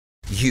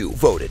You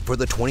voted for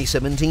the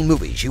 2017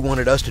 movies you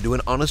wanted us to do an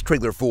honest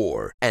trailer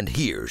for, and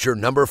here's your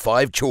number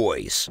 5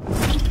 choice.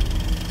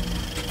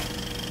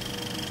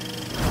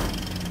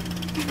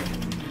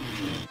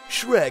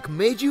 Shrek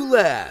made you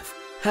laugh.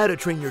 How to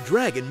Train Your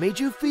Dragon made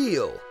you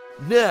feel.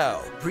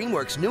 Now,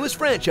 DreamWorks' newest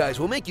franchise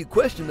will make you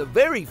question the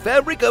very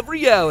fabric of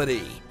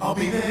reality. I'll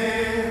be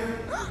there.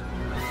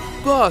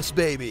 Boss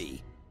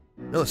Baby.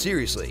 No,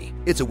 seriously,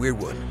 it's a weird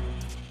one.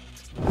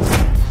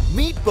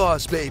 Meet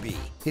Boss Baby,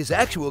 his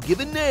actual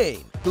given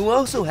name, who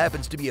also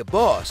happens to be a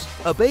boss,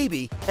 a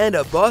baby, and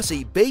a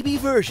bossy baby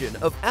version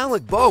of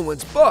Alec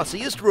Baldwin's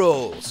bossiest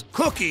roles.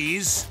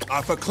 Cookies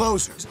are for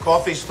closers.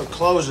 Coffee's for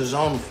closers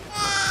only.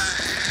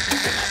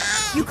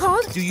 You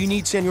called? Do you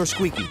need Senor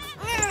Squeaky?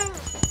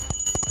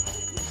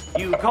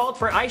 You called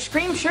for ice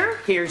cream, sure?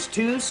 Here's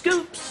 2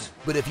 scoops.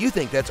 But if you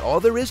think that's all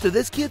there is to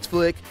this kid's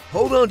flick,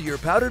 hold on to your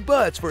powdered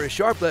butts for a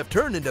sharp left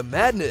turn into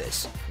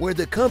madness, where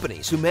the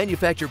companies who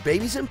manufacture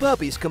babies and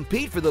puppies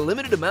compete for the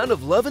limited amount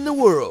of love in the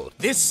world.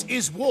 This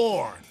is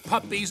war.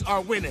 Puppies are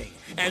winning,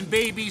 and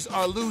babies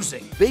are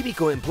losing.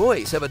 Babyco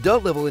employees have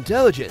adult-level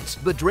intelligence,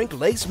 but drink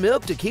lace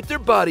milk to keep their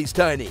bodies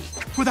tiny.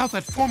 Without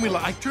that formula,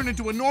 I turn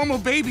into a normal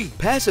baby.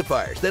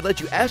 Pacifiers that let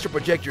you astral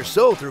project your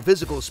soul through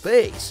physical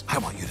space. I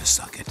want you to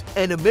suck it.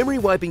 And a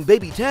memory-wiping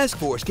baby task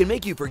force can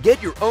make you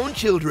forget your own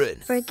children.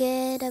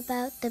 Forget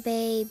about the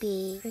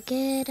baby.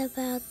 Forget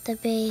about the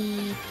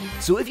baby.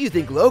 So if you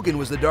think Logan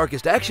was the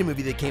darkest action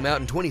movie that came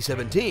out in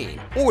 2017,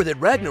 or that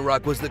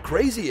Ragnarok was the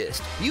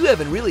craziest, you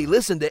haven't really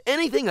listened to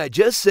anything I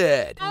just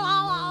said.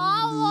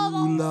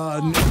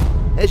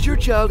 Has your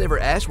child ever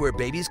asked where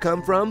babies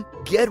come from?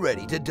 Get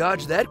ready to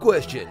dodge that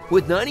question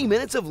with 90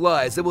 minutes of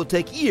lies that will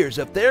take years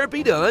of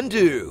therapy to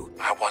undo.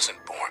 I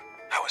wasn't born.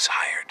 I was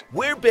hired.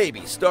 Where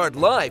babies start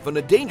life on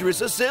a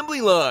dangerous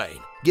assembly line,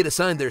 get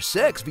assigned their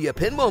sex via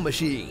pinball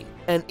machine,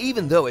 and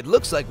even though it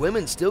looks like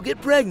women still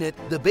get pregnant,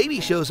 the baby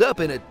shows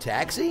up in a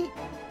taxi?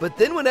 But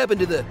then what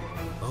happened to the...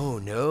 Oh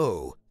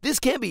no. This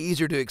can't be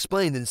easier to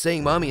explain than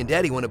saying mommy and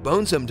daddy want to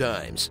bone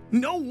sometimes.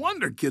 No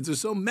wonder kids are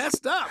so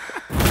messed up.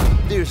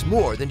 There's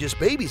more than just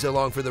babies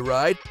along for the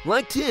ride,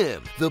 like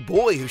Tim, the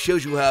boy who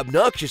shows you how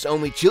obnoxious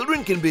only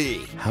children can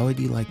be. How would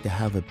you like to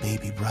have a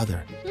baby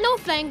brother? No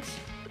thanks.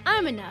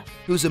 I'm enough.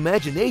 Whose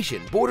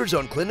imagination borders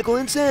on clinical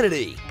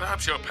insanity.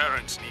 Perhaps your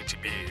parents need to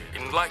be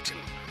enlightened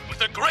with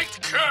a great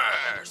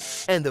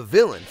curse. And the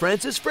villain,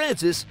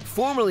 Francis,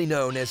 formerly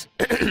known as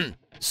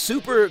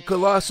Super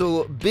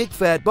Colossal Big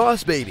Fat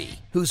Boss Baby,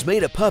 who's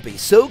made a puppy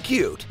so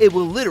cute it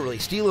will literally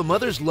steal a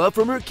mother's love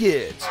from her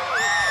kids.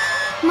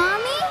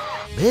 Mommy?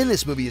 Man,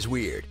 this movie is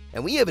weird,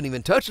 and we haven't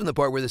even touched on the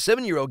part where the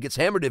 7-year-old gets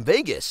hammered in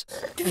Vegas.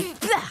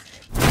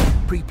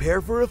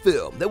 Prepare for a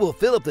film that will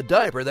fill up the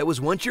diaper that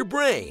was once your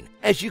brain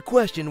as you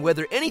question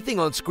whether anything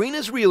on screen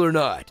is real or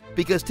not.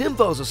 Because Tim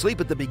falls asleep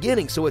at the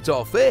beginning, so it's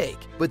all fake.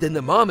 But then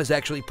the mom is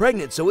actually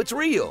pregnant, so it's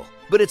real.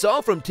 But it's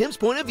all from Tim's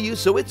point of view,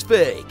 so it's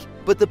fake.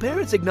 But the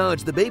parents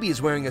acknowledge the baby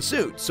is wearing a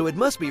suit, so it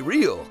must be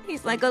real.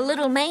 He's like a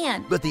little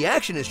man. But the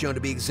action is shown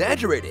to be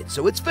exaggerated,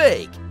 so it's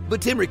fake.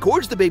 But Tim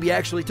records the baby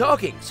actually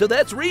talking, so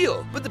that's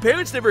real. But the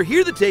parents never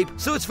hear the tape,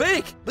 so it's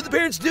fake. But the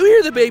parents do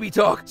hear the baby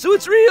talk, so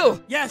it's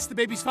real. Yes, the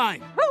baby's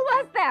fine. Who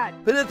was that?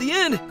 But at the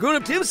end,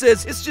 grown-up Tim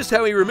says it's just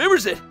how he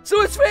remembers it,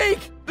 so it's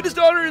fake. But his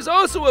daughter is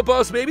also a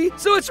boss baby,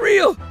 so it's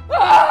real.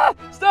 Ah!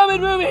 Stop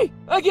it, movie!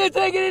 I can't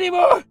take it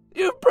anymore!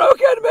 You've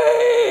broken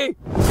me!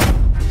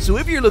 So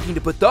if you're looking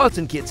to put thoughts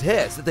in kids'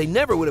 heads that they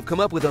never would have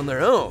come up with on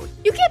their own,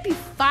 You can't be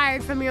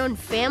fired from your own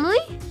family.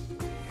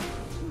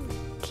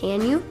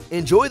 Can you?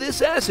 enjoy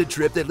this acid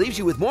trip that leaves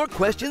you with more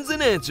questions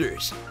than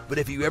answers. But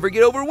if you ever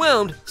get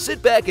overwhelmed,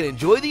 sit back and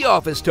enjoy the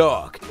office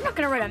talk. You're not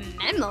gonna write a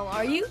memo,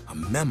 are you? A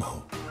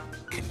memo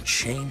can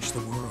change the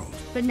world.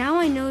 But now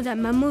I know that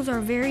memos are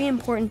very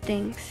important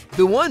things.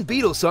 The one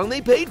Beatles song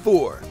they paid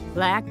for.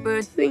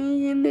 Blackbird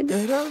singing in the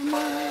dead of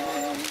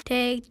night.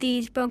 Take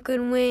these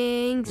broken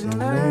wings.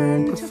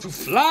 Learn to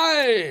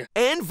fly!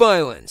 And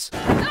violence.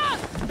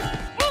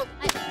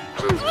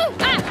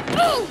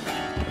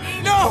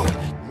 No!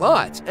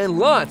 Lots and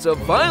lots of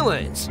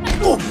violence.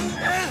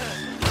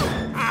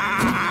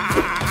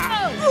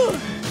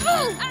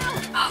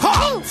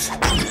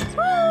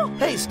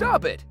 Hey,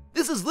 stop it!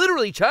 This is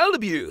literally child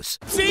abuse.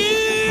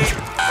 See?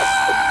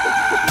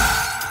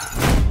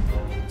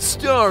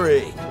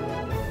 Starring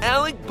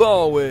Alec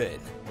Baldwin,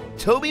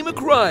 Tobey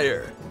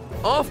Maguire,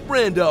 Off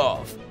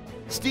Brandoff,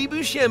 Steve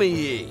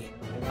Buscemi,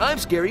 I'm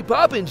Scary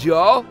Poppins,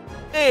 y'all,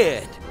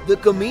 and the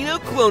Camino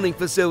Cloning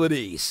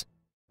Facilities.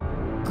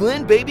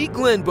 Glenn Baby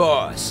Glenn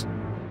Boss.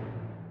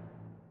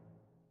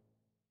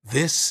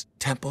 This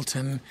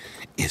Templeton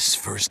is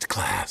first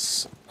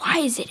class. Why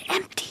is it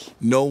empty?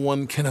 No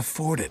one can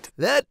afford it.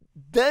 That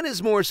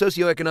is more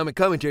socioeconomic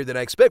commentary than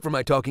I expect from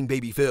my talking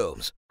baby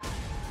films.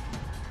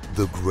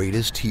 The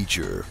greatest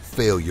teacher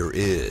failure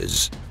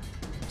is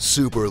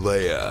Super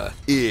Leia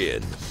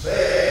in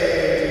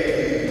Space.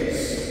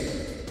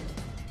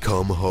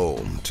 Come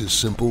home to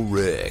Simple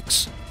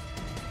Ricks.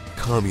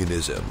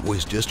 Communism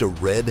was just a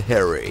red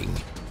herring.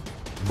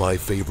 My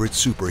favorite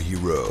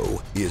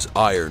superhero is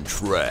Iron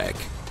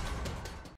Shrek.